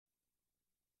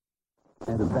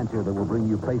An adventure that will bring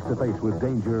you face to face with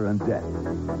danger and death.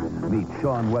 Meet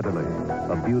Shawn Weatherly,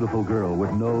 a beautiful girl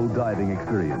with no diving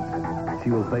experience. She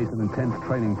will face an intense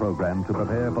training program to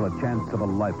prepare for a chance of a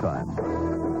lifetime.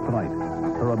 Tonight,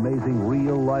 her amazing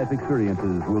real-life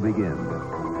experiences will begin,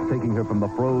 taking her from the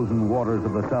frozen waters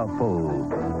of the South Pole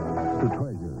to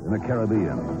treasure in the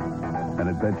Caribbean. An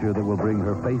adventure that will bring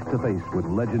her face to face with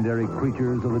legendary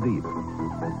creatures of the deep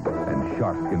and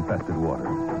shark-infested waters.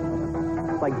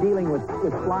 Like dealing with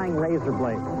flying razor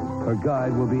blades. Her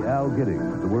guide will be Al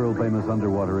Giddings, the world-famous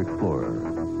underwater explorer.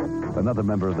 Another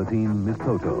member of the team is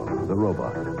Toto, the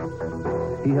robot.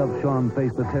 He helps Shawn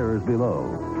face the terrors below,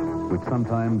 which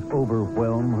sometimes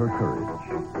overwhelm her courage.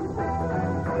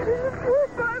 It is the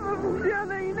first time I'm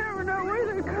down. You never know where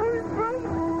they're coming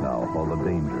from. Now all the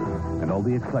danger and all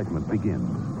the excitement begins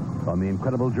on the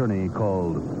incredible journey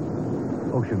called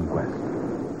Oceanquest.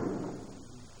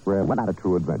 What about a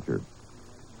true adventure?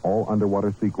 All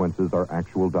underwater sequences are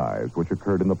actual dives which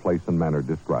occurred in the place and manner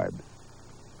described.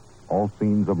 All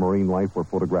scenes of marine life were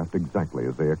photographed exactly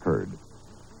as they occurred.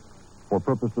 For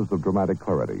purposes of dramatic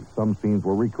clarity, some scenes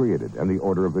were recreated and the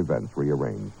order of events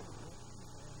rearranged.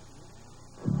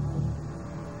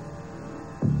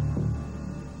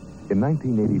 In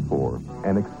 1984,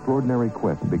 an extraordinary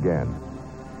quest began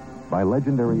by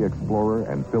legendary explorer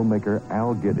and filmmaker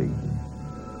Al Giddings,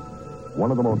 one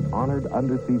of the most honored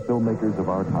undersea filmmakers of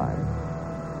our time.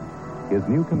 His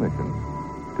new commission,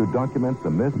 to document the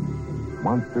myths,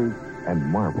 monsters, and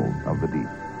marvels of the deep.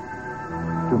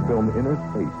 To film inner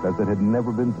space as it had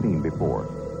never been seen before.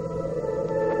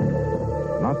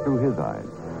 Not through his eyes,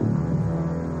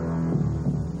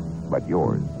 but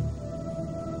yours.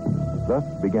 Thus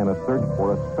began a search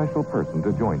for a special person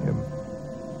to join him.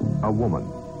 A woman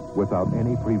without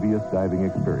any previous diving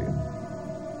experience.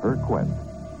 Her quest,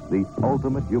 the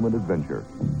ultimate human adventure.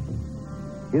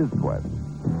 His quest,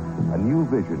 a new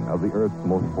vision of the Earth's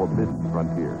most forbidden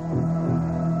frontier.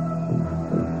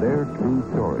 Their true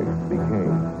story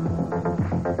became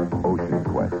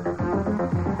Oceanquest.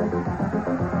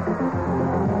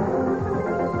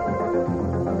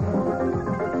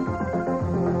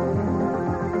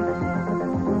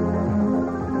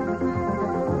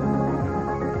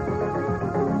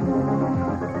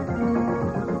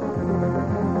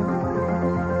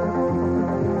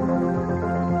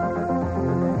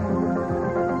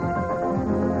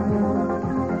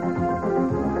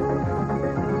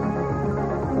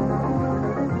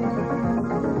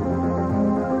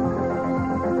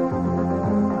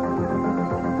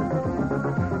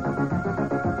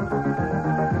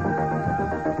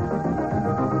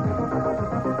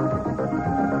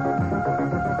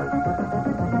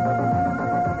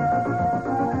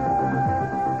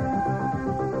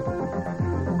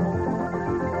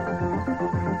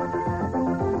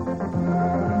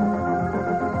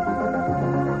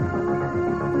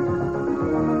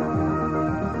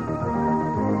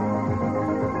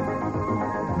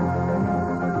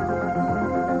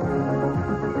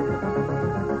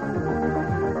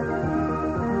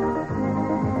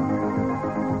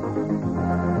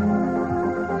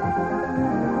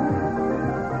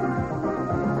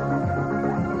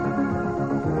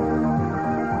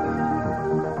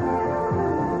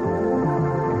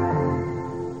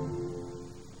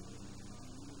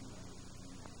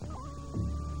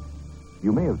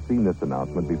 You may have seen this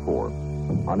announcement before.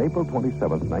 On April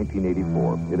 27,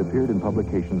 1984, it appeared in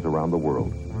publications around the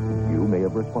world. You may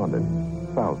have responded.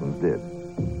 Thousands did.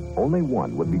 Only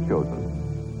one would be chosen.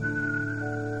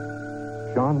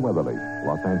 Shawn Weatherly,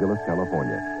 Los Angeles,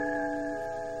 California.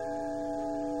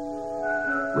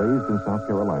 Raised in South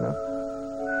Carolina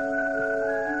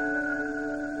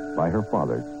by her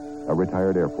father, a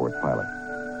retired Air Force pilot.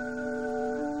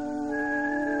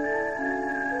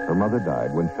 Her mother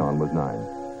died when Shawn was 9.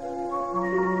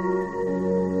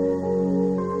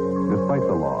 Despite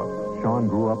the loss, Shawn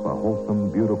grew up a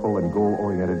wholesome, beautiful, and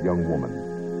goal-oriented young woman.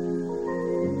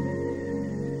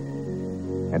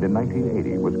 And in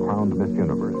 1980 was crowned Miss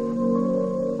Universe.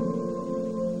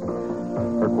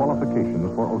 Her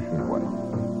qualifications for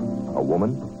Oceanquest: a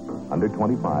woman, under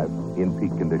 25, in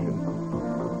peak condition.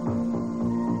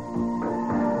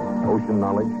 Ocean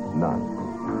knowledge, none.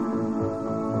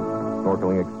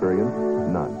 Snorkeling experience,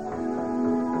 none.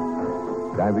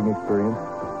 Diving experience,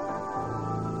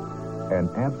 an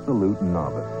absolute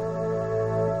novice.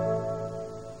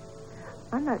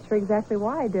 I'm not sure exactly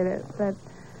why I did it, but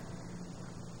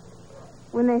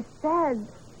when they said,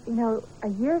 you know, a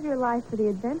year of your life for the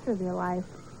adventure of your life,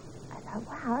 I thought,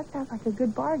 wow, that sounds like a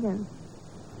good bargain.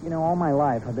 You know, all my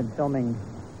life I've been filming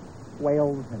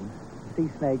whales and sea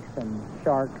snakes and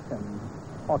sharks and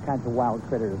all kinds of wild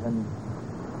critters. And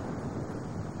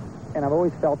and I've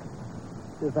always felt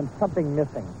there's been something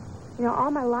missing. You know,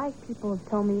 all my life, people have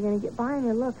told me you're going to get by on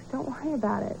your looks. Don't worry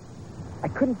about it. I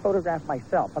couldn't photograph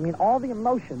myself. I mean, all the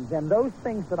emotions and those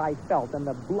things that I felt and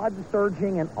the blood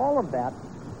surging and all of that,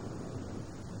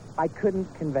 I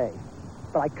couldn't convey.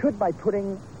 But I could by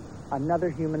putting another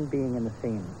human being in the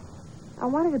scene. I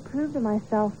wanted to prove to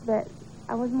myself that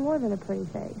I was more than a pretty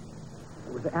face.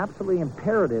 It was absolutely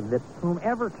imperative that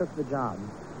whomever took the job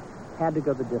had to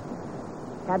go the distance,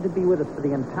 had to be with us for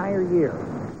the entire year.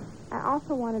 I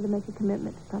also wanted to make a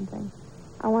commitment to something.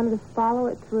 I wanted to follow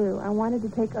it through. I wanted to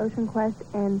take Oceanquest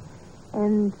and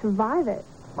survive it.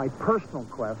 My personal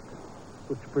quest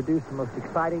was to produce the most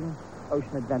exciting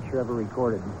ocean adventure ever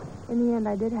recorded. In the end,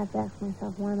 I did have to ask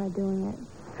myself, why am I doing it?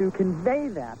 To convey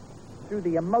that through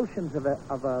the emotions of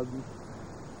a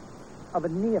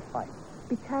neophyte.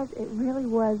 Because it really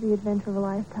was the adventure of a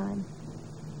lifetime.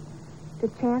 The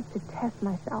chance to test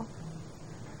myself.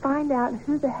 Find out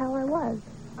who the hell I was.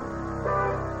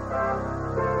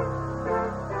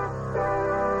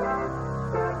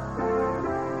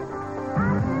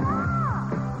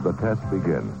 The test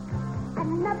begins.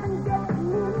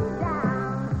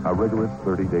 A rigorous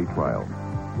 30-day trial.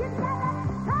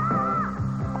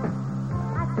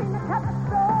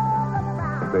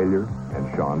 Failure,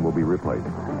 and Sean will be replaced.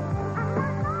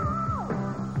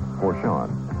 For Sean,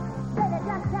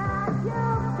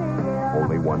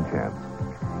 only one chance.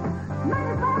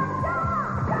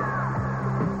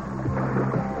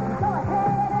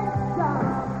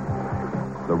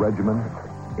 The regimen,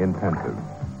 intensive,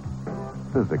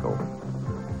 physical,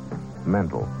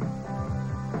 mental,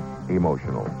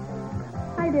 emotional.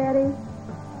 Hi, Daddy.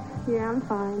 Yeah, I'm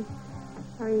fine.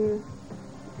 How are you?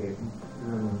 Okay,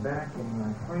 leaning back in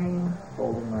my frame,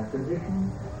 holding my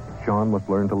position. Sean must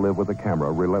learn to live with a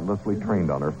camera relentlessly trained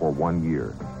on her for 1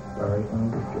 year. Sorry, let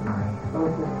me just get my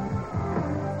focus.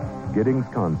 Giddings'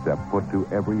 concept put to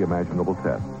every imaginable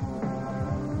test.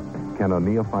 Can a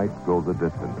neophyte go the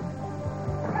distance?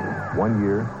 1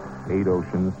 year, 8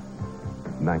 oceans,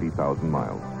 90,000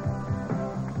 miles.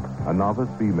 A novice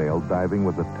female diving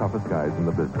with the toughest guys in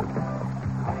the business.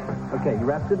 Okay, you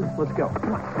rested? Let's go.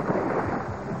 Come on.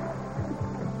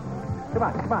 Come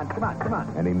on, come on, come on, come on.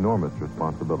 An enormous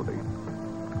responsibility.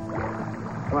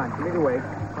 Come on, give me the weight.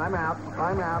 Climb out,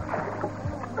 climb out.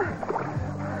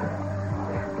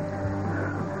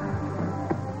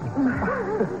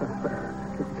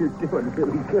 You're doing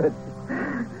really good.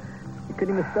 You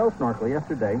couldn't even spell snorkel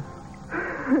yesterday.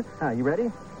 You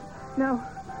ready? No.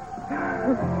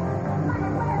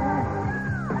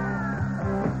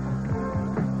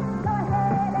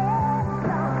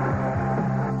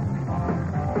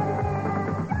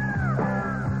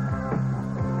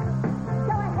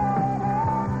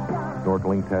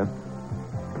 Snorkeling test,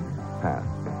 pass.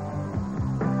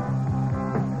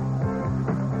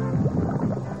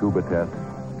 Scuba test,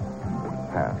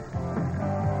 pass.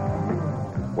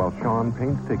 While Sean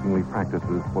painstakingly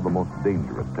practices for the most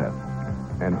dangerous test,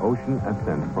 an ocean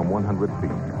ascent from 100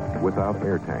 feet without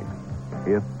air tanks,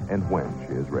 if and when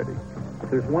she is ready.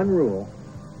 There's one rule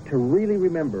to really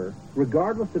remember,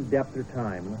 regardless of depth or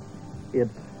time,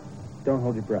 it's don't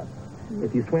hold your breath.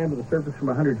 If you swam to the surface from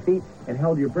 100 feet and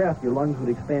held your breath, your lungs would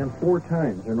expand 4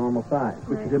 times their normal size,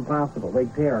 which is impossible.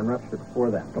 They'd tear and rupture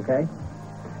before that, okay?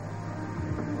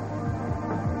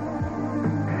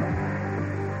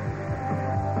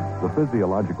 The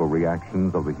physiological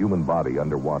reactions of the human body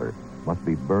underwater must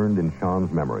be burned in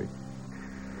Sean's memory.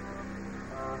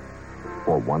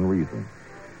 For one reason: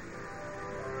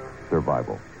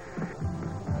 survival.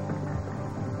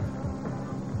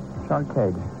 Shark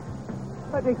cage.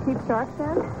 What, they keep sharks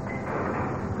in?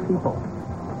 People.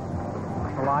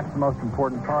 The lock's the most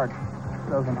important part.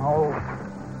 Doesn't hold.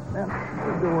 Then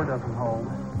the door doesn't hold.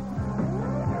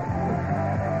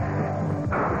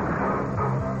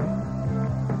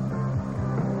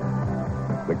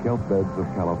 The kelp beds of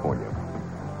California.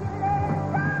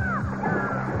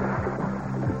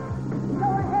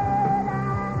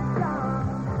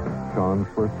 Sean's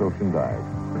first ocean dive.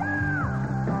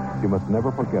 She must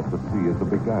never forget the sea is a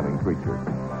beguiling creature.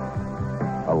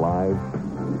 Alive,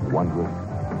 wondrous,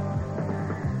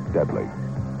 deadly.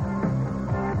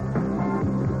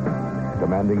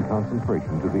 Demanding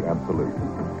concentration to the absolute.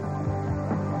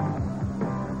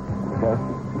 Test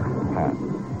passed.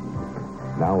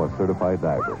 Now a certified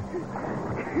diver.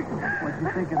 What'd you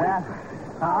think of that?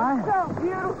 Huh? So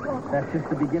beautiful. That's just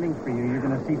the beginning for you. You're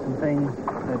going to see some things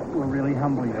that will really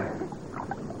humble you.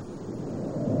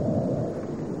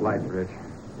 Lights, Rich.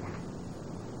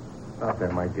 Thought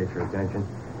that might get your attention.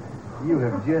 You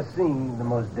have just seen the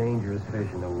most dangerous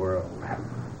fish in the world.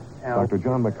 Dr.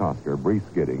 John McCosker briefs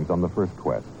Giddings on the first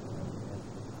quest.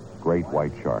 great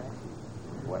white sharks.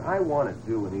 What I want to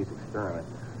do with these experiments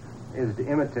is to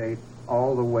imitate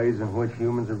all the ways in which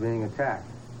humans are being attacked.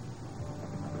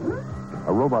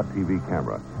 A robot TV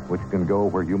camera, which can go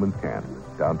where humans can,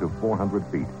 down to 400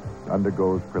 feet,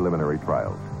 undergoes preliminary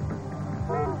trials.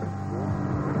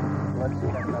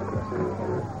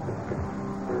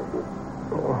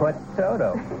 What's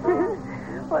Toto?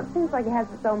 Well, it seems like it has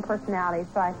its own personality,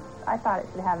 so I thought it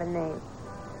should have a name.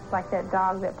 It's like that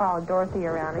dog that followed Dorothy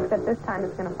around, except this time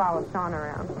it's going to follow Sean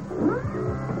around.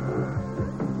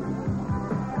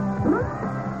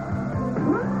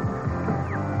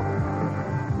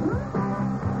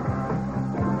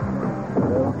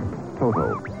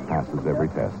 Toto passes every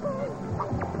test.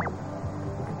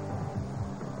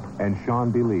 And Sean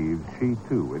believes she,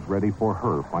 too, is ready for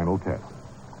her final test,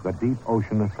 the deep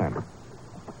ocean ascent,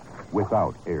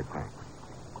 without air tanks.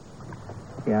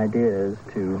 The idea is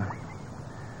to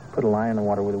put a line in the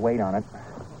water with a weight on it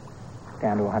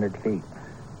down to 100 feet.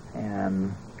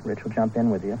 And Rich will jump in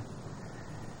with you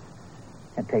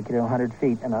and take you to 100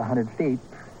 feet. And at 100 feet,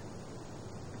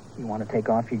 you want to take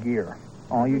off your gear.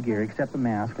 All your gear except the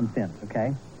mask and fins,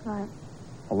 okay? Right.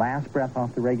 The last breath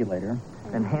off the regulator,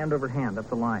 then hand over hand up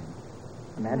the line.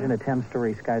 Imagine a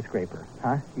 10-story skyscraper,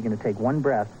 huh? You're going to take one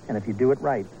breath, and if you do it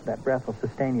right, that breath will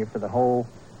sustain you for the whole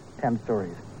 10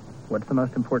 stories. What's the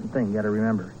most important thing you got to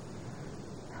remember?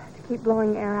 To keep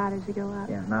blowing air out as you go up.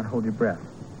 Yeah, not hold your breath.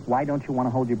 Why don't you want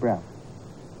to hold your breath?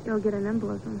 You'll get an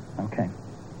embolism. Okay.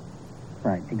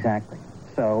 Right, exactly.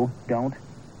 So, don't?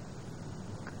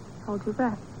 Hold your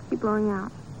breath. Keep blowing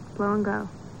out. Blow and go.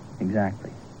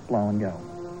 Exactly. Blow and go.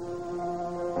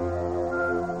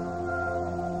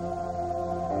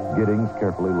 Giddings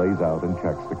carefully lays out and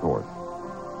checks the course.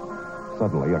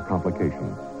 Suddenly, a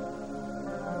complication.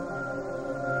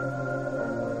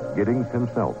 Giddings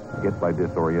himself hit by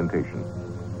disorientation,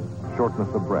 shortness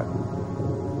of breath.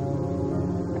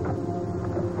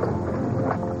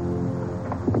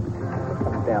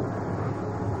 Yeah.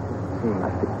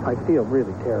 I feel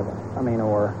really terrible. I mean,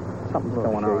 or something's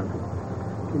going on.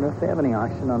 Do you know if they have any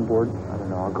oxygen on board? I don't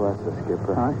know. I'll go ask the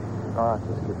skipper. Huh? I'll ask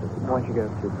the skipper. Why don't you go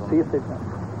to See if they've got,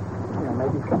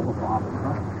 maybe a couple of bombs,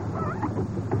 huh?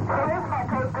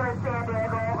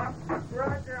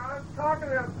 Roger, I was talking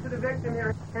to the victim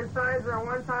here. His signs are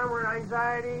one time were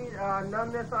anxiety,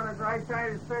 numbness on his right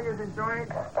side, his fingers and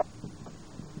joints.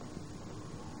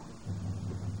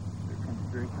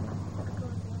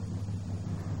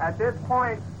 At this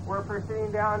point, we're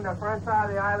proceeding down the front side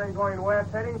of the island going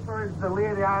west, heading towards the lee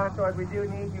of the island, so if we do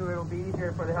need you, it'll be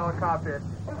easier for the helicopter.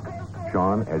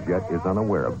 Sean, as yet, is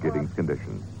unaware of Giddings'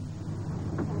 condition.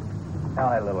 Al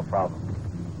had a little problem,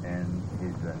 and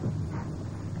he's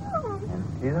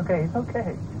okay. He's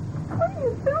okay. What are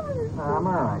you doing? I'm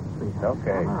all right, sweetheart. It's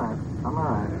okay. I'm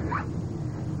all right.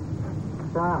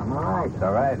 John, I'm all right. It's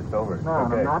all right. It's over. It's No,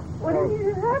 okay. I'm not. What did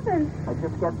you happen? I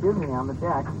just got dizzy on the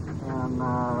deck, and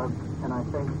I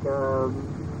think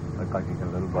Looks like you got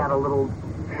a little had a bubble. little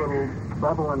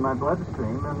bubble in my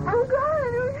bloodstream, and Oh, God.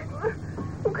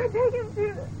 We could take him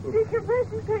to the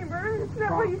decompression chamber. Isn't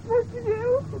that what you're supposed to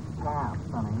do? it's past,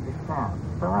 honey. It's past.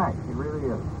 It's all right. It really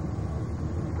is.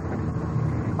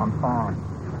 I'm fine.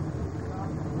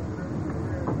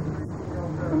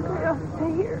 Okay, I'll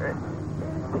stay here.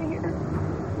 Stay here.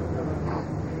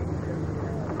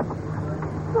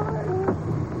 Sorry.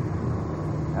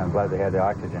 I'm glad they had the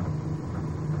oxygen.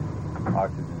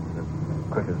 Oxygen is the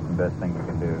quickest and best thing you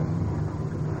can do.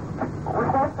 We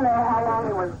have to know how long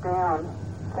he was down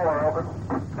for.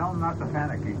 Tell him not to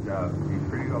panic. He's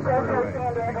pretty good.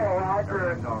 San Diego, Roger.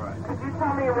 Everything's all right. Could you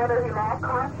tell me whether he lost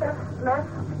consciousness?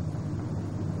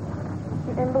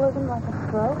 The embolism like a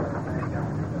stroke?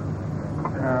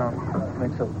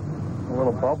 It's a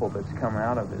little bubble that's come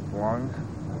out of his lungs,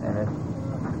 and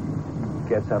it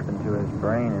gets up into his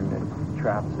brain, and it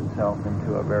traps itself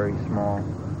into a very small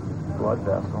blood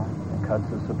vessel and cuts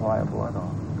the supply of blood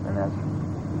off. And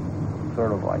that's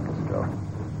sort of like a stroke.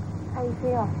 How do you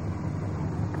feel?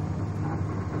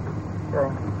 Okay.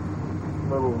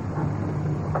 Little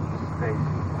Space.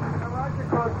 Roger,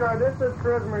 Coast Guard, this is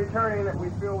tourism returning. We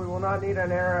feel we will not need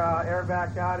an air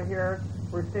back out of here.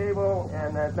 We're stable,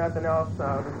 and there's nothing else.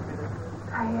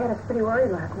 You had us pretty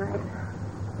worried last night.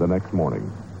 The next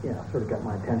morning, Yeah, sort of got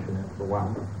my attention there for a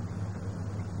while.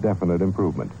 definite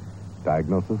improvement.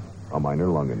 Diagnosis, a minor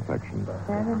lung infection.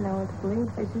 I didn't know what to believe.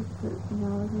 I just, I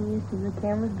wasn't used to the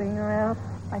cameras being around.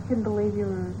 I couldn't believe you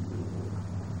were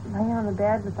laying on the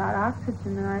bed without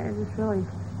oxygen, and it just really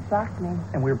shocked me.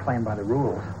 And we were playing by the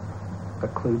rules. A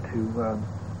clue to,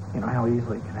 how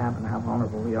easily it can happen, how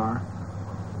vulnerable we are.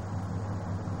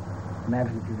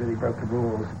 Imagine if you really broke the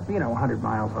rules, 100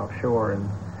 miles offshore and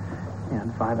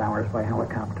 5 hours by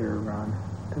helicopter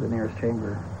to the nearest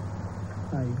chamber.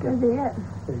 It'd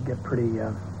get pretty,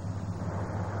 it'd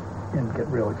get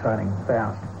real exciting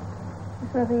fast.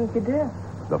 There's nothing you could do.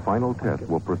 The final test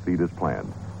will proceed as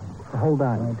planned. So hold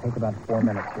on. It'll take about 4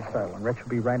 minutes or so, and Rich will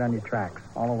be right on your tracks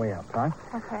all the way up, right?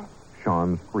 Okay.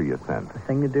 Sean's free ascent. The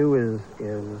thing to do is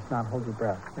not hold your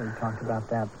breath. We talked about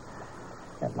that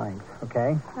at length,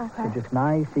 okay? Okay. So just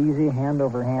nice, easy, hand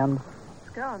over hand.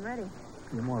 Let's go. I'm ready.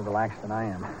 You're more relaxed than I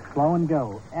am. Slow and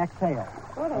go. Exhale.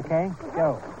 Okay?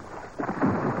 Go.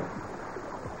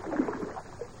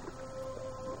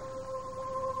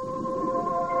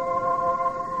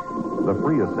 The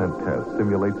free ascent test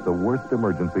simulates the worst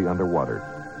emergency underwater.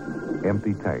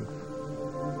 Empty tanks.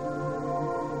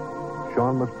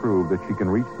 Sean must prove that she can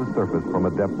reach the surface from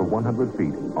a depth of 100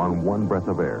 feet on one breath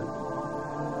of air.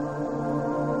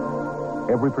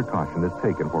 Every precaution is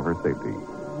taken for her safety.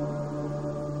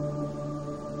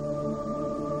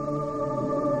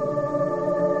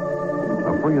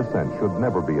 A free ascent should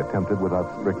never be attempted without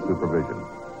strict supervision.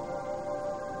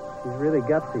 She's really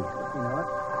gutsy, you know it?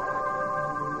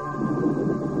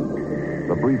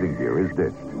 The breathing gear is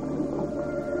ditched.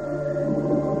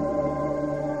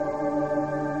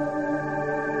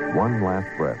 One last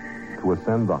breath to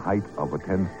ascend the height of a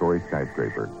 10-story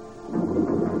skyscraper.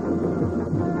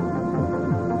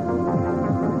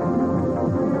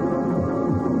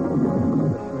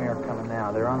 There's some air coming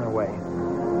now. They're on their way.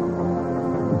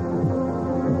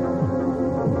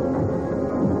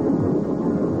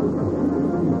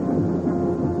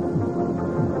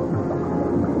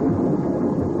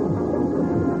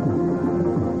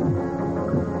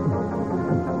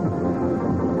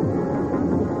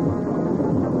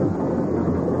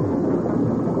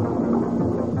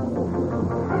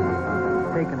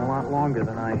 Longer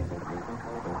than I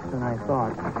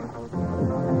thought.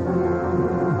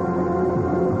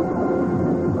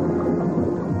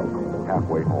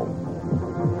 Halfway home.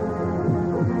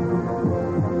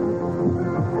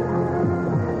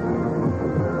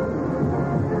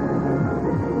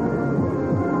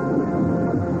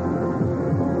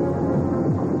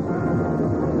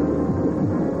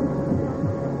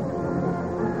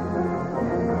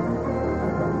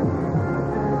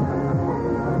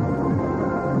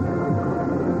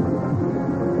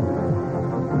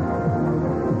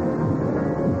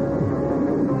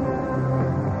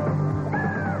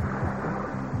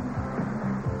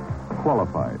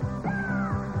 Qualified.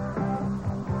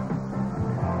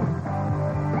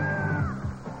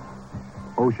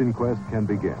 Oceanquest can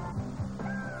begin.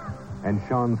 And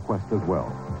Sean's quest as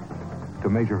well. To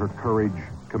measure her courage,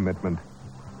 commitment,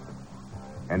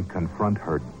 and confront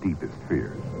her deepest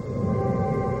fears.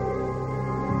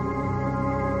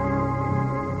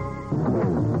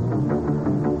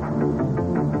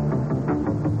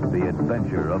 The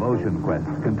adventure of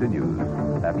Oceanquest continues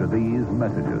after these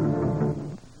messages.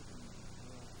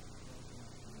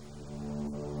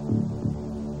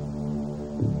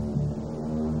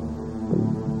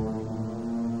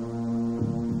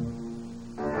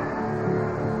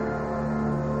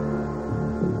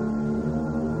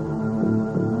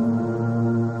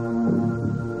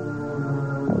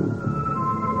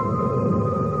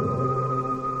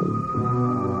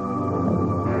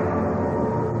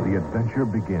 The adventure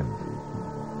begins.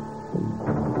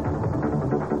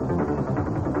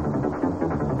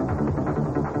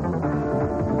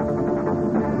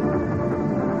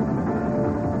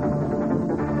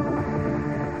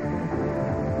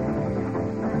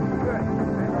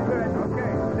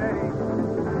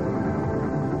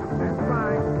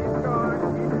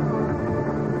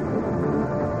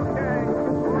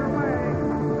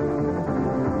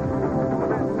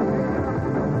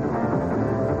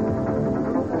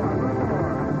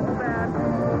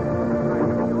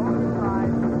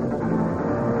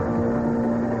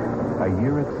 A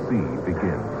year at sea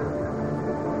begins.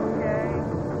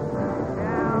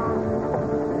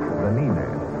 The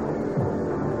Neenan.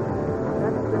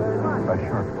 A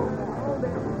shark boat.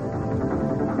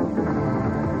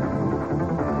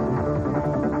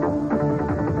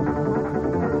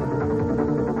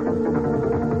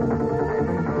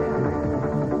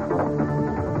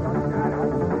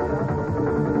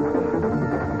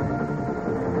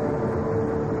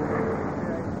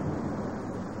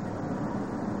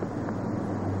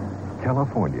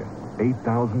 California,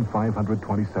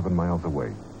 8,527 miles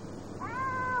away.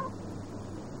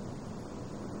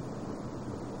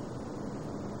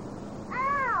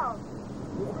 Hi,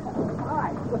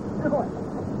 what's you doing?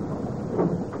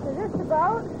 Is this the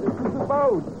boat? This is the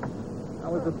boat. How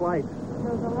was the flight? It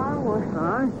was a long one.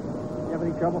 Huh? You have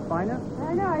any trouble finding it?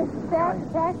 I know, I asked the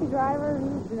taxi driver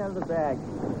and Get out of the bag.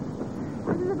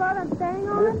 this is the boat I'm staying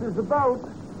on? This is the boat.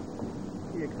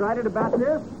 You excited about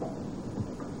this?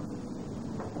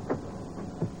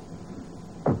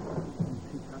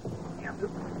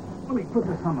 Let me put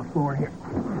this on the floor here.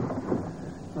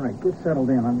 All right, get settled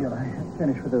in. I'm going to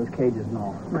finish with those cages and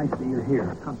all. Nice that you're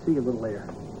here. I'll see you a little later.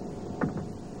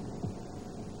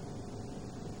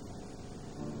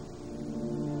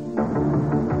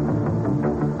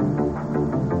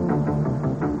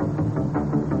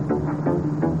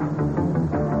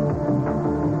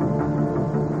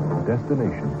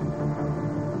 Destination,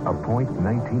 a point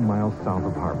 19 miles south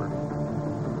of harbor.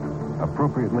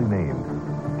 Appropriately named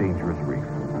Dangerous Reef.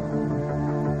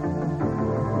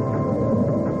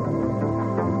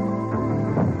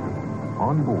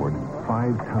 On board,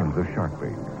 5 tons of shark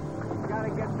bait. We got to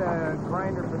get the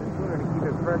grinder for the tuna to keep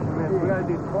it fresh and mixed. We got to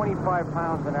do 25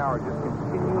 pounds an hour, just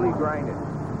continually grind it.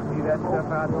 See that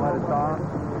stuff out by the saw?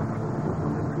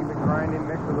 Just keep it grinding,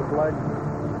 mix with the blood.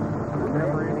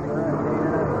 Never any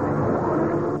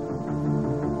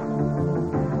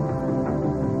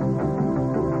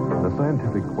The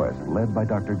scientific quest led by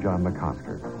Dr. John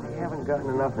McCosker. We haven't gotten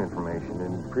enough information.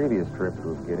 In previous trips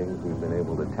with Giddings, we've been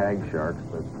able to tag sharks,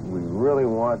 but we really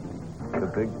want the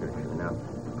big picture. Now,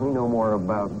 we know more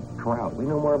about trout. We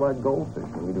know more about goldfish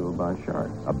than we do about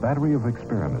sharks. A battery of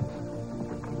experiments.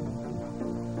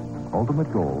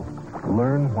 Ultimate goal,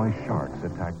 learn why sharks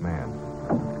attack man.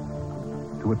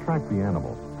 To attract the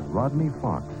animal, Rodney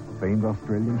Fox, famed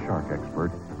Australian shark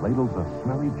expert, ladles a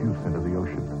smelly juice into the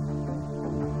ocean.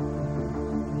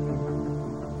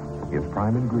 Its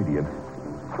prime ingredient,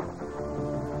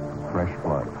 fresh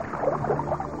blood.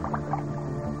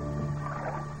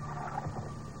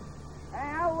 Hey,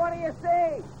 Al, what do you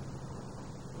see?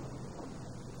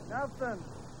 Nothing.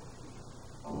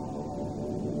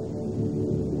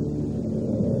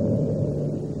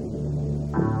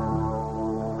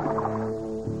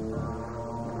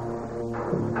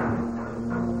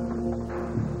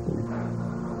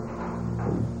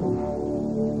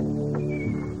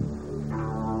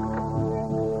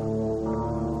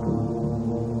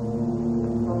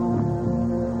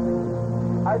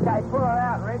 Okay, pull it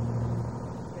out, Rick.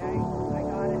 Okay, I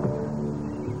got it.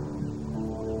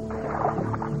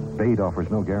 Bait offers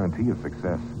no guarantee of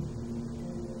success.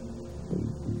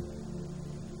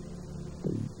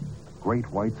 Great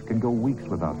whites can go weeks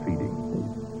without feeding.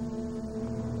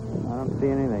 I don't see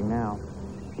anything now.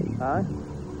 Huh?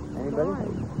 Anybody?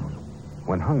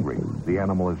 When hungry, the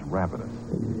animal is ravenous.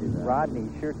 Rodney,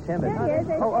 sure timid. There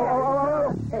he is.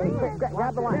 Oh. Hey, quick,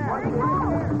 grab the line.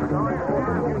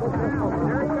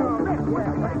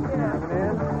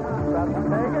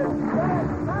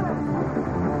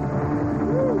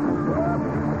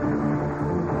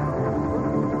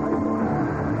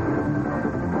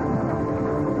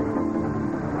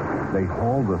 They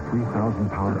haul the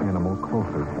 3,000-pound animal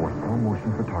closer for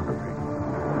slow-motion photography.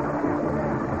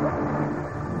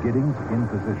 Giddings in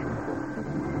position.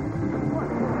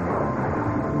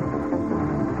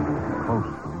 Close.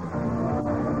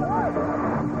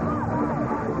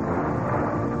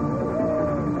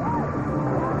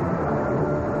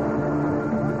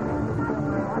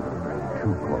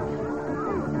 Too close.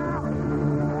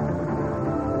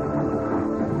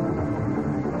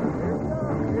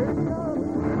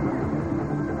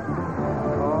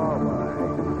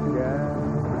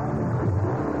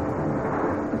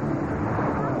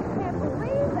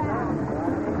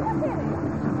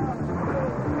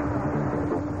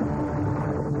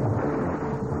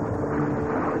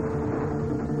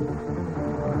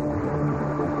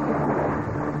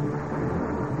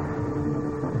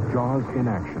 Jaws in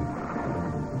action,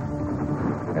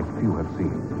 as few have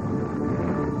seen.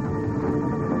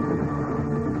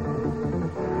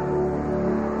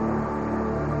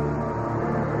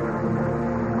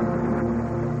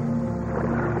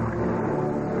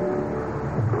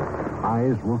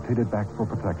 Eyes rotated back for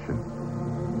protection.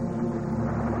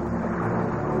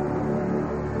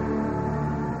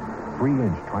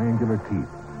 Three-inch triangular teeth,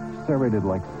 serrated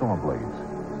like saw blades.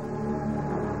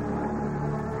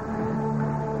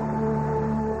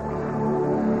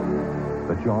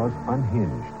 The jaws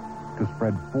unhinged to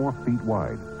spread 4 feet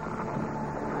wide.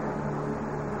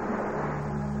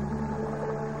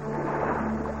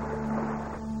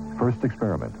 First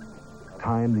experiment,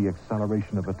 time the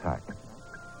acceleration of attack.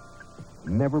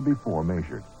 Never before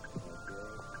measured.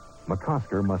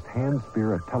 McCosker must hand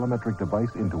spear a telemetric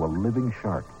device into a living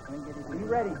shark. Be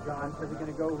ready, John, because we're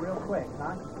going to go real quick,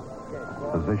 huh?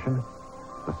 Okay. Position,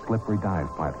 the slippery dive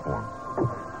platform.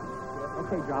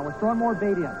 Okay, John, we're throwing more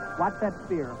bait in. Watch that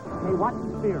spear. Hey, watch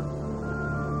the spear.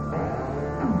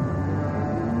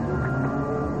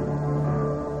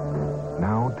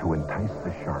 Now, to entice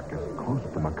the shark as close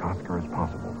to McCosker as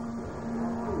possible,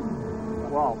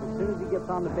 Well, as soon as he gets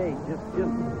on the bait,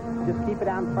 just keep it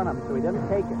out in front of him so he doesn't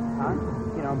take it, huh?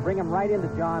 You know, bring him right into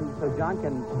John so John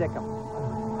can stick him.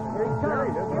 Here he comes.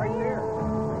 Right there.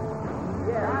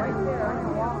 Yeah, right there.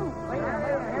 Wait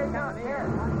there. Here he comes. Here.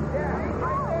 Yeah,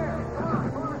 right there.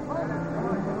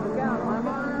 Look out,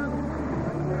 Mama.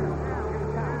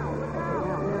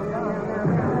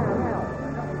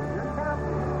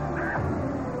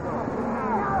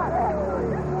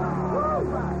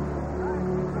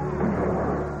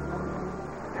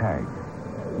 tag,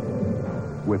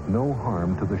 with no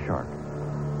harm to the shark.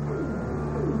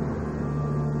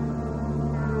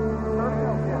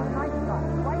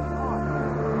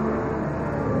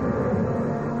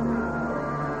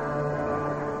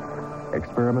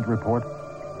 Experiment report,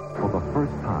 for the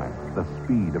first time, the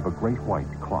speed of a great white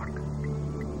clocked.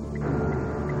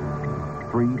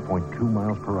 3.2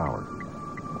 miles per hour.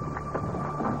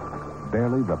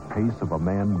 Barely the pace of a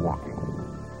man walking.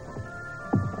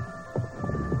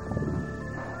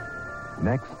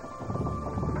 Next,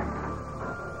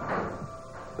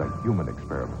 the human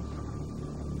experiments.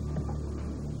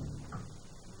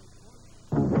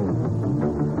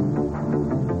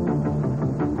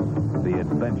 The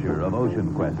adventure of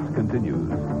Oceanquest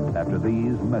continues after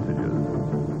these messages.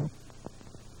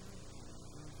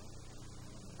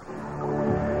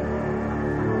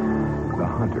 The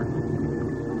hunter.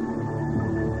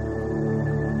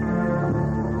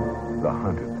 The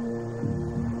hunted.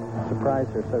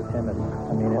 Surprised they're so timid.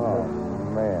 I mean, Oh,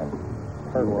 man.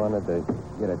 Heard wanted to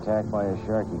get attacked by a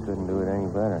shark. He couldn't do it any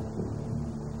better.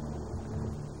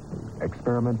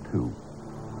 Experiment 2.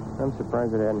 I'm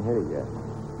surprised it hadn't hit it yet,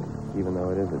 even though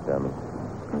it is a dummy.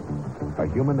 A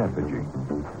human effigy.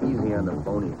 Easy on the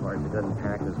bony parts. It doesn't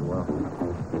pack as well.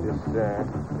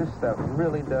 This stuff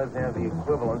really does have the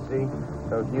equivalency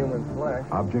of human flesh.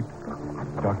 Object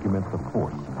documents the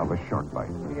force of a shark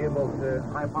bite. Be able to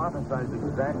hypothesize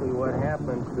exactly what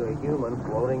happens to a human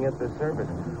floating at the surface.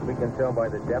 We can tell by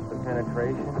the depth of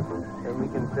penetration, and we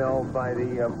can tell by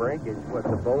the breakage what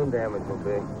the bone damage will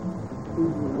be.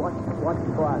 Watch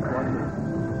the glass.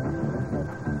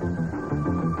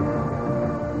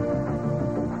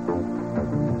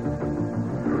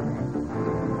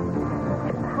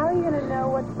 How are you going to know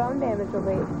what the bone damage will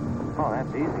be? Oh, that's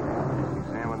easy. Just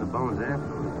examine the bones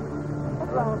afterwards.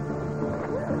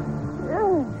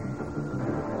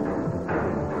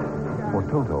 For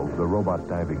Toto, the robot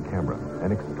diving camera,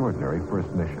 an extraordinary first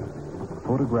mission.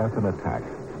 Photograph an attack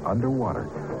underwater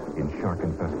in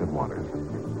shark-infested waters.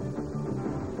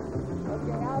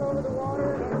 Okay, out over the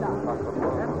water and up.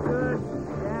 That's good.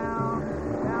 Down.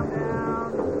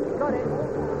 Got it.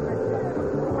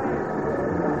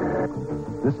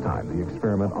 This time, the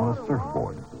experiment on a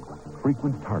surfboard,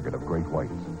 frequent target of great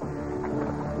whites.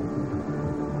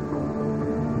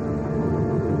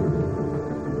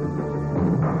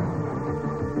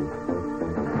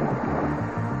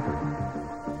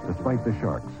 Despite the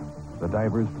sharks, the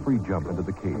divers free jump into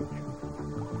the cage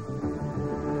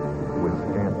with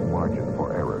scant margin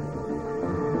for error.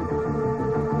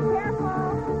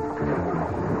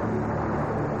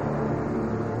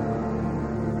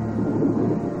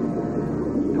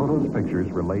 Toto's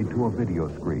pictures relayed to a video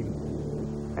screen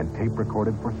and tape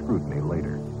recorded for scrutiny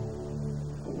later.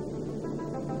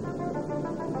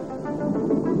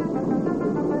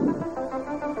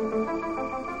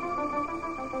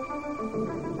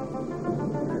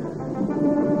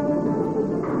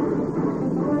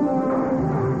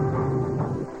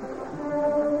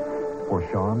 For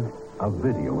Sean, a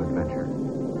video adventure.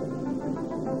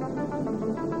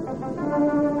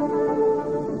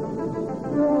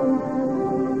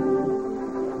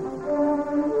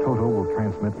 Toto will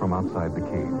transmit from outside the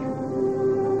cage.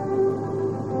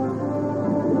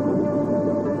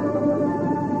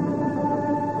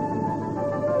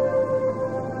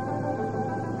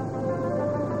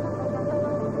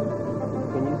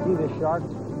 Can you see the shark?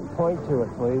 Point to it,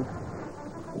 please.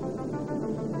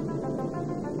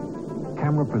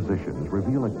 Camera positions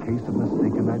reveal a case of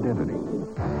mistaken identity.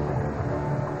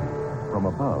 From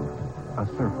above, a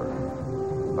surfer.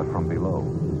 But from below,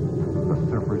 the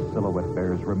surfer's silhouette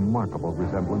bears remarkable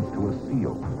resemblance to a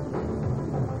seal.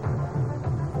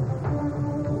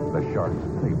 The shark's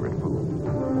favorite food.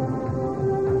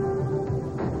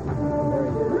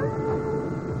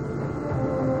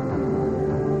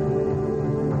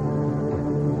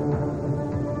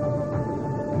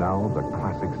 Now the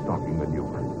classic stalking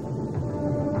maneuver.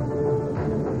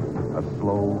 A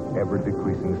slow,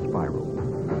 ever-decreasing spiral.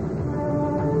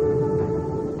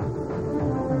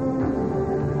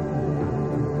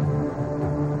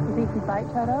 you fight,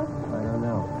 Toto? I don't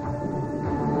know.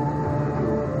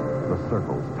 The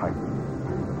circles tighten.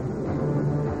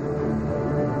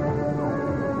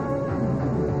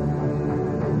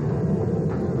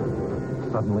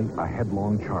 Suddenly, a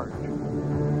headlong charge.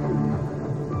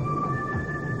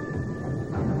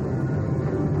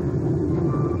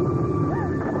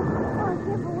 Oh, I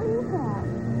can't believe that.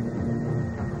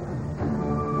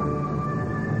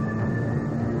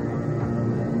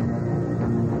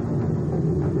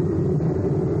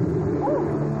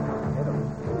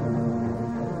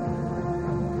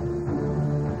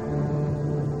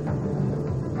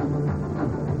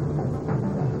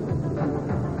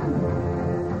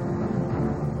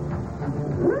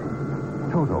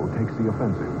 Toto takes the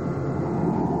offensive.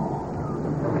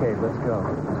 Okay, let's go.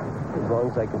 As long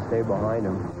as I can stay behind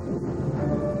him.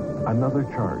 Another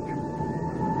charge.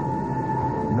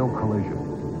 No collision.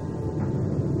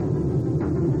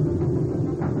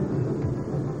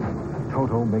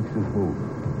 Toto makes his move.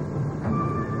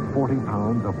 40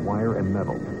 pounds of wire and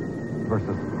metal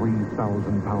versus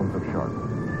 3,000 pounds of shark.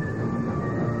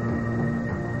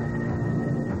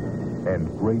 And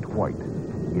great white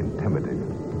intimidating.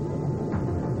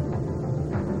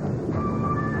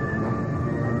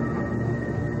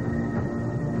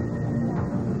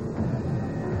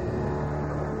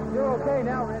 You're okay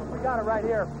now, Rich. We got it right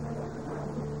here.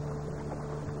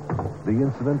 The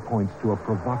incident points to a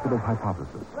provocative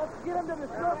hypothesis. Let's get him to the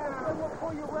surface, then we'll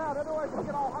pull you around. Otherwise, we'll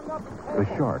get all hung up. The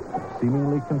shark,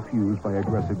 seemingly confused by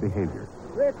aggressive behavior.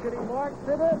 Rich, any marks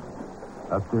in it?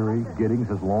 A theory Giddings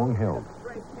has long held.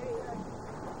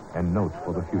 And notes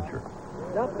for the future.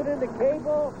 Nothing in the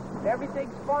cable.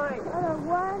 Everything's fine.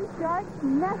 One shark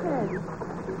method.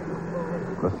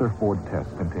 The surfboard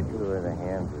test continues. The way the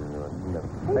hands are doing. The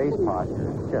face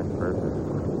posture is just perfect.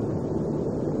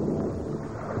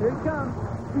 Here he comes.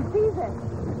 He sees it.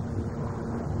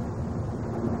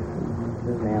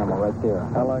 There's an animal right there.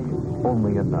 How long you...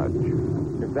 Only a nudge.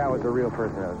 If that was a real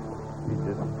person, he's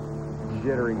just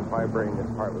jittering, vibrating. This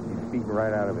part would be beating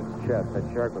right out of its chest. That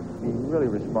shark would be really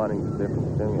responding to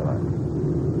different stimuli.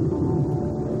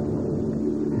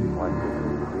 Watch this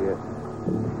and see it.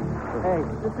 Hey,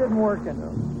 this isn't working.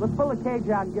 Let's pull the cage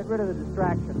out and get rid of the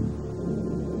distraction.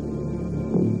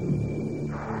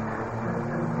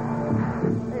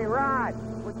 Hey, Rod,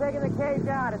 we're taking the cage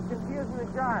out. It's confusing the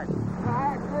shark.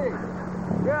 I see.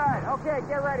 Good. Okay,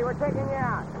 get ready. We're taking you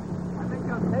out. I think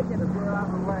they'll take it if we're out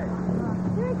of the way.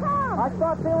 Here he comes. I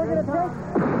thought they were going to take...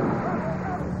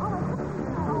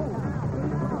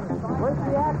 Where's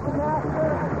the action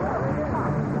master?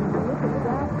 Look at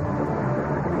that.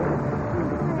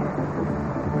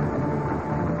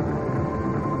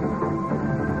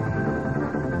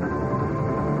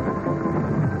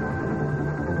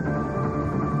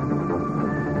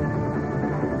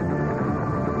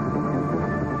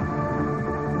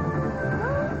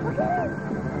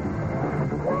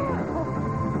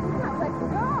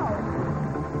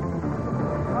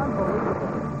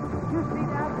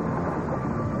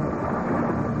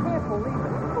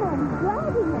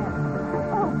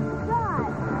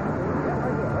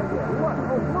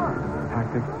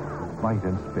 Bite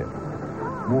and spit.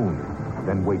 Wound,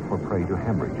 then wait for prey to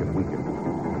hemorrhage and weaken.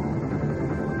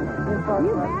 Can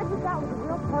you imagine that was a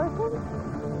real person?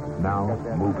 Now,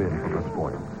 move in for the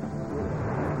spoils.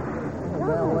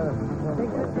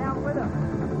 Take this down with him.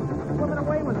 Swim it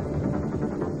away with him.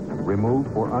 Remove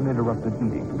for uninterrupted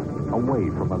eating, away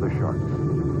from other sharks.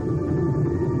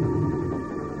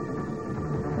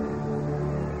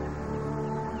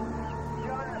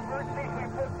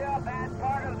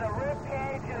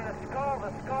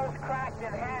 Skull's cracked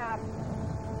in half,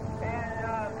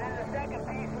 and then the second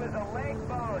piece was a leg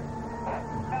bone.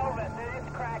 Pelvis, and it's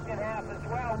cracked in half as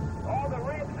well. All the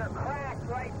ribs are cracked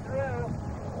right through.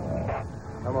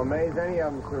 I'm amazed any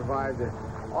of them survived it.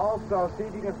 Also, see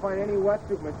if you can find any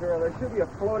wetsuit material. There should be a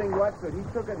floating wetsuit. He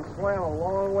took it and swam a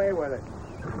long way with it.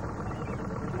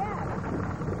 Yes.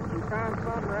 We found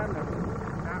some remnants.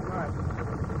 Not much.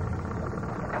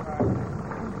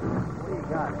 What do you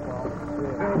got, Paul?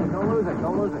 Don't lose it.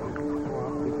 Don't lose it.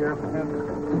 Be careful.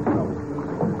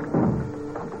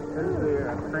 Here's the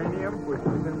cranium, which is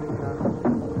in the...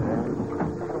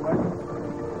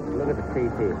 Look at the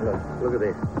teeth here. Look at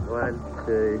this. 1,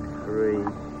 2, 3,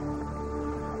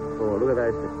 4. Look at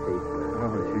those teeth.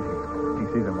 You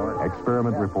see them, right?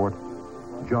 Experiment report.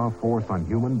 Jaw force on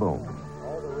human bones.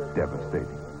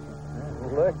 Devastating.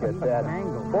 Look at that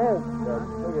angle.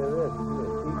 Look at this.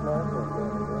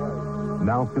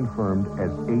 Now confirmed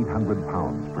as 800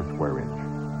 pounds per square inch.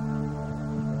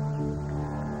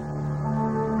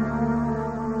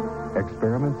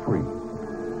 Experiment 3.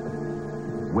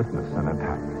 Witness an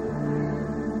attack.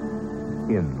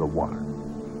 in the water.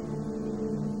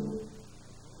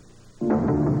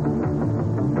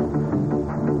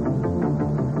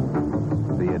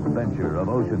 The adventure of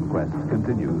Oceanquest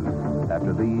continues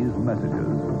after these messages.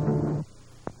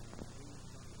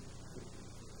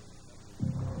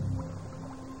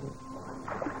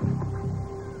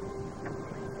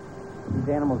 These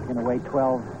animals are going to weigh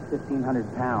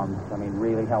 1,500 pounds. I mean,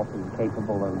 really healthy and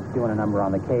capable of doing a number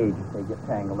on the cage if they get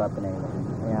tangled up in anything.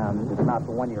 And it's not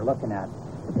the one you're looking at.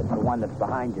 It's the one that's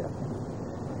behind you.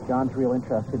 John's real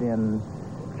interested in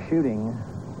shooting,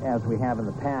 as we have in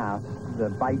the past, the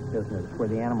bite business where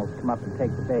the animals come up and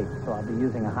take the bait. So I'll be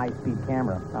using a high-speed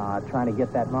camera, trying to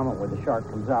get that moment where the shark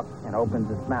comes up and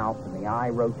opens its mouth and the eye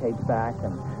rotates back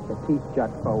and the teeth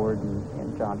jut forward,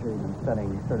 and John's even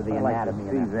studying sort of the anatomy.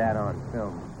 I'd like to see that on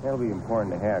film. That'll be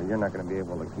important to have. You're not going to be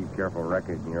able to keep careful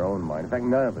record in your own mind. In fact,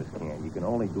 none of us can. You can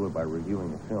only do it by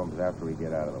reviewing the films after we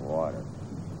get out of the water.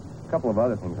 A couple of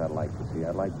other things I'd like to see.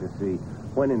 I'd like to see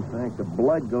when, in fact, the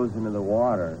blood goes into the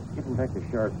water, if, in fact, the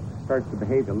shark starts to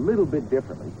behave a little bit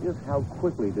differently. Just how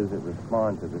quickly does it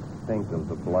respond to the stink of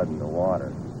the blood in the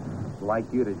water? I'd like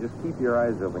you to just keep your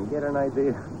eyes open. Get an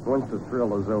idea. Once the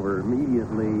thrill is over,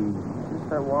 immediately just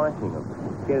start watching them.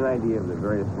 Get an idea of the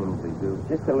various things they do.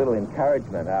 Just a little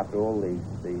encouragement after all these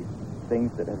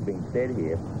things that have been said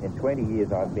here. In 20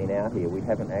 years I've been out here, we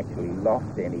haven't actually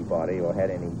lost anybody or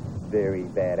had any very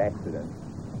bad accidents.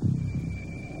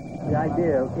 The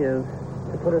idea is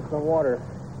to put us in the water.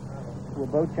 We'll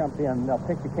both jump in. They'll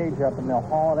pick the cage up and they'll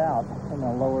haul it out and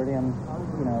they'll lower it in,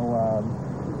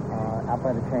 out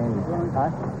by the chain.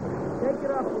 Huh? Take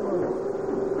it up a little.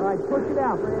 All right, push it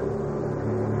out.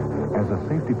 As a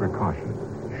safety precaution,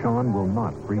 Sean will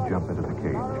not free jump into the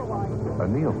cage. A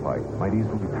neophyte might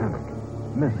easily panic,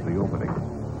 miss the opening,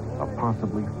 a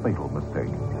possibly fatal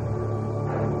mistake.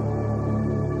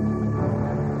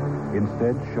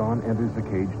 Instead, Sean enters the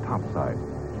cage topside,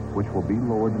 which will be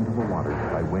lowered into the water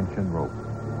by winch and rope.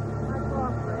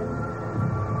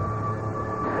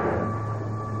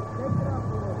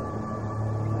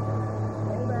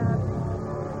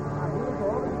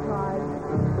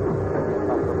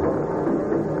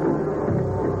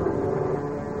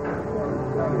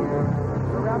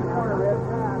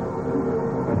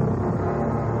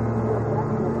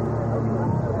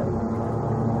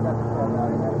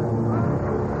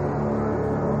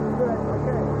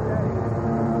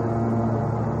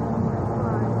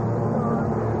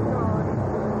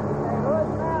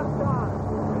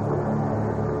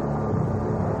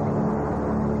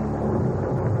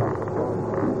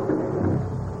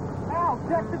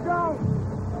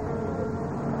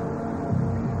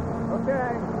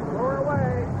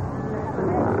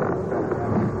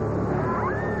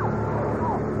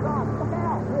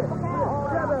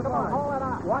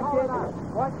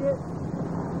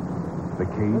 The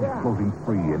cage floating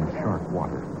free in sharp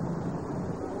water.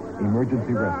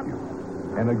 Emergency rescue.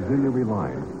 An auxiliary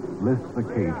line lifts the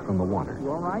cage from the water.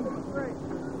 You all right? That's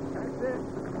it.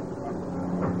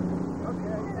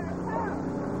 Okay. That's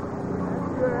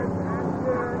good. That's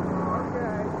good.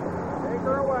 Okay. Take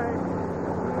her away.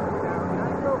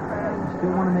 Not so fast.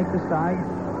 Still want to make the side?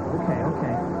 Okay.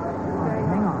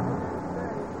 Hang on.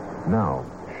 Now,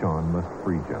 Sean must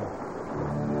free jump.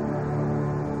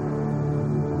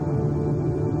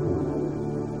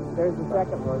 There's the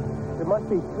second one. There must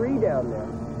be 3 down there.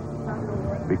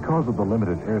 Because of the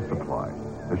limited air supply,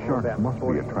 the sharks must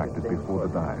be attracted before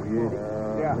the dive.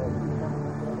 Yeah.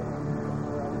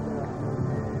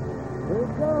 Here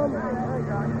it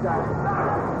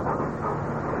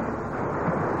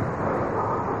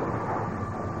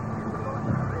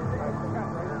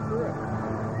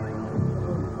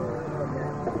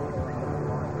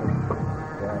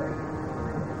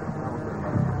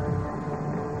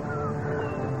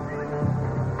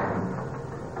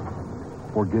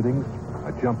For Giddings,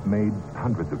 a jump made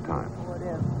hundreds of times.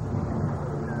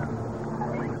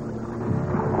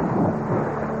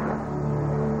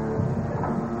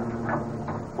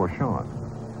 For Sean,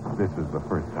 this is the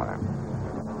first time.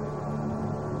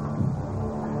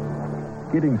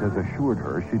 Giddings has assured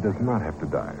her she does not have to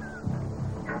dive.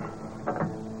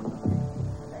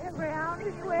 Lay around,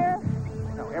 you swear?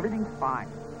 No, everything's fine.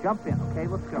 Jump in, okay?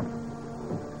 Let's go.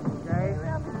 Okay.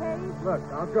 Around the cage? Look,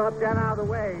 I'll drop down out of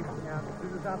the way. Now, as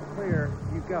soon as I'm clear,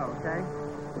 you go, okay?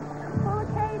 Pull the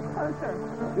cage closer.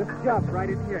 Just jump right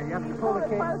in here. You have to pull the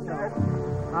cage. Closer.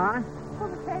 Huh? Pull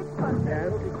the cage closer. Yeah,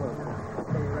 it'll be closer.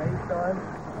 Okay, you ready, Sean?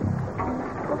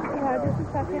 Yeah, just a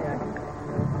second.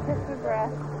 Just a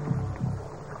breath.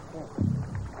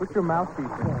 Put your mouthpiece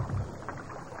in.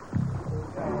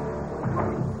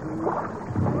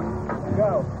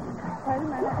 Go. Wait a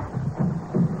minute.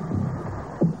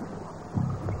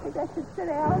 I think I should sit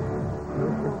out.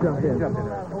 Jump in. Jump in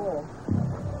that hole.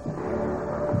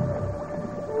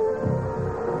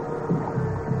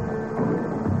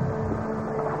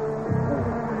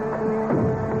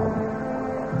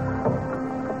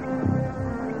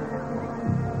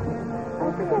 I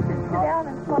think I should sit down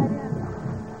and slide in.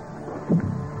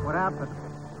 What happened?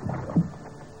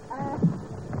 I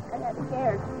got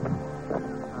scared.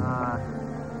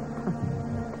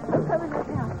 I'm coming right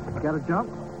now. Got to jump?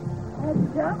 I have to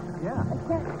jump? Yeah. I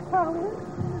can't crawl in?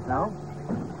 No?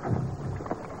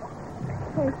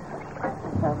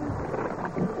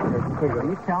 Okay. Are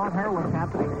you telling her what's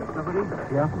happening to somebody?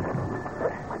 Yeah.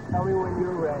 Tell me when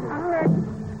you're ready. I'm ready.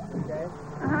 Okay?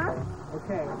 Uh-huh.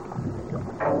 Okay.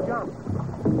 Jump.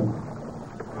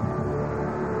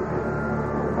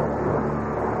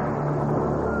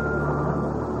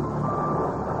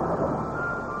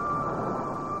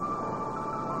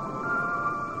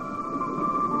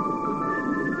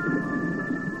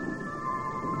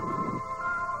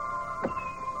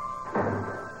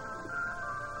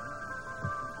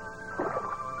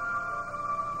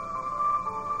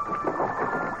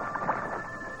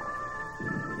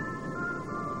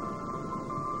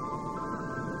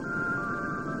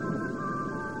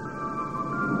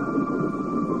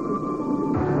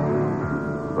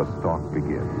 The stalk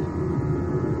begins.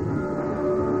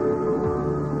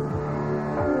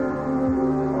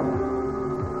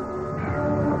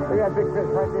 We got big fish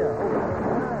right there.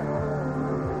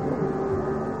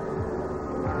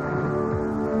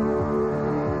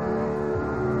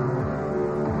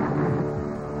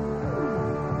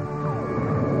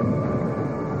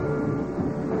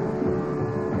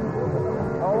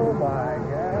 Oh my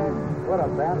God! What a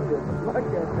basket! Look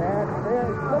at that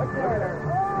fish! Look at her!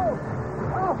 Oh!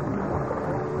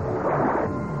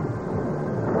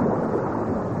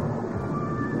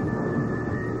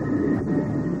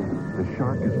 The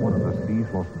shark is one of the sea's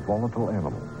most volatile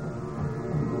animals.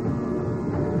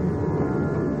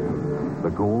 The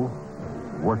goal?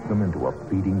 Work them into a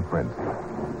feeding frenzy.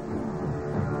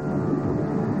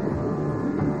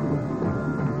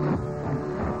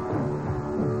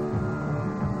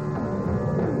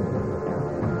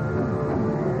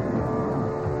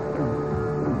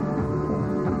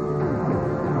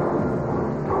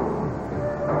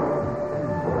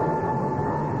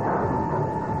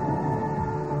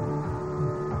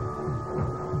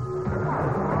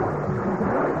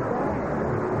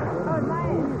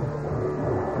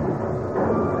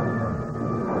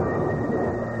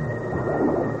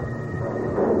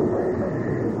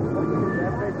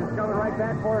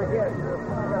 Back for it again.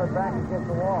 Back against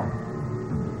the wall.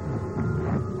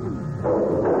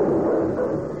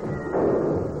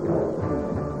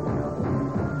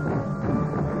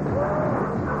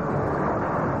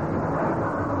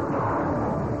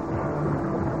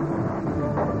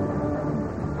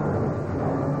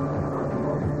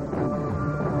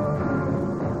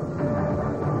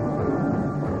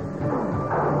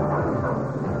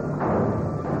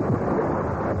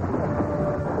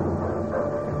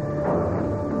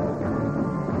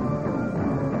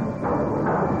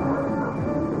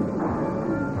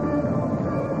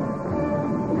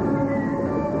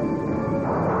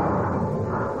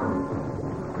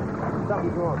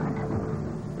 Something's wrong.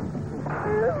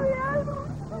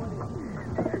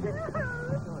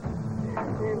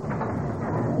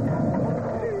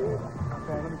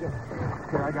 Okay, let me get...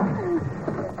 Here, I got it.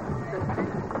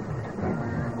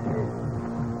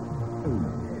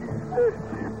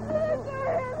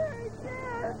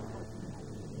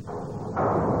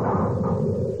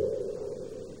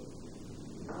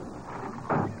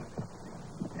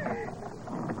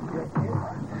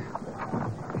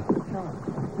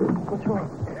 What's wrong?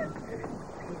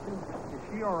 Is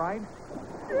she all right?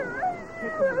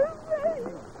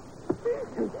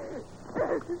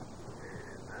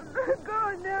 I'm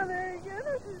going down there again.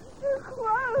 It's too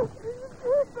close.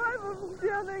 4 or 5 of them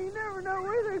down there. You never know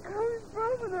where they're coming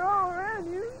from, and they're all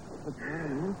around you. What's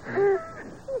around you?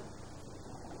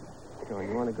 Joey,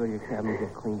 you want to go to your cabin and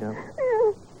get cleaned up?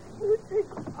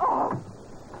 Oh!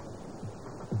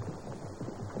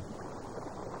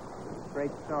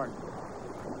 Great start.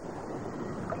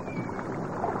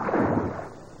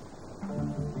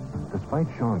 Despite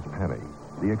Sean's panic,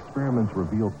 the experiments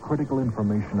reveal critical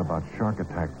information about shark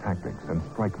attack tactics and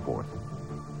strike force.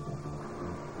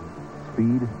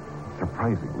 Speed,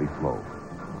 surprisingly slow,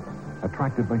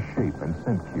 attracted by shape and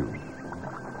scent cues.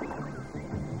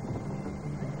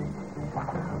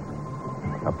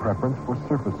 A preference for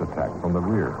surface attack from the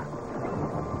rear.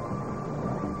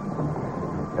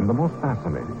 And the most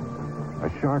fascinating, a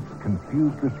shark's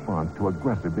confused response to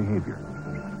aggressive behavior,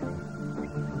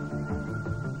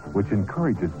 which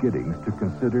encourages Giddings to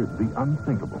consider the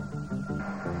unthinkable.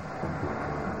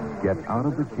 Get out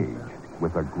of the cage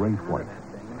with a great white.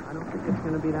 I don't think it's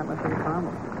going to be that much of a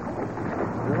problem.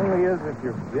 It only is if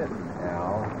you're bitten,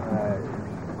 Al.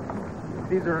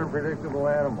 These are unpredictable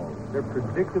animals. They're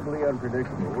predictably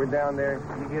unpredictable. We're down there,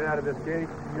 you get out of this cage,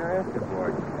 you're asking for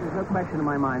it. There's no question in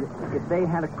my mind, if they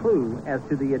had a clue as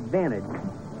to the advantage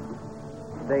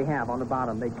they have on the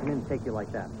bottom, they'd come in and take you like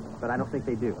that. But I don't think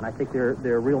they do, and I think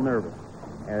they're real nervous.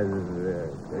 As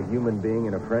a human being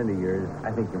and a friend of yours,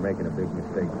 I think you're making a big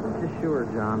mistake. I'm just sure,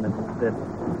 John, that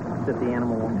the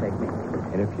animal won't take me.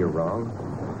 And if you're wrong?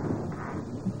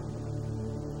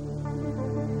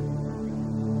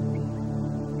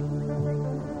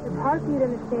 It's hard for you to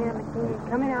understand, McKee,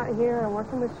 coming out here and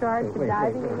working with sharks and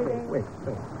diving every day. Wait.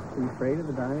 Are you afraid of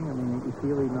the diving? I mean, you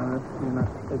feel you're not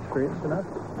experienced enough?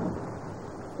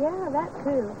 Yeah, that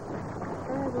too.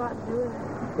 That has a lot to do with it.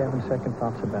 Do you have any second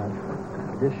thoughts about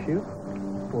this shoot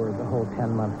or the whole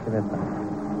 10-month commitment?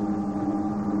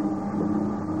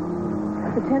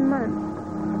 For 10 months.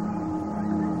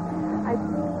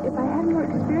 If I had more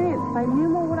experience, if I knew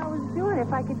more what I was doing,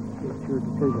 if I could... It's your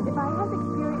decision. If I had the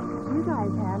experience that you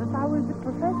guys have, if I was a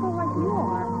professional like you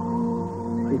are...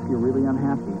 If you're really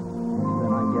unhappy,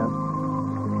 then I guess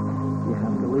you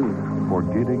have to leave. For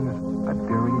Giddings, a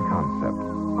daring concept,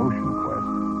 Oceanquest,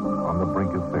 on the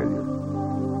brink of failure.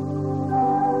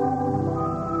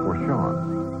 For Sean,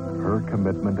 her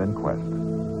commitment and quest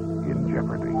in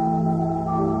jeopardy.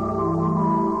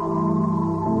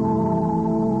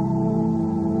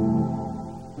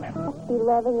 Be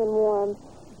loving and warm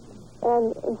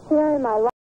and sharing my life.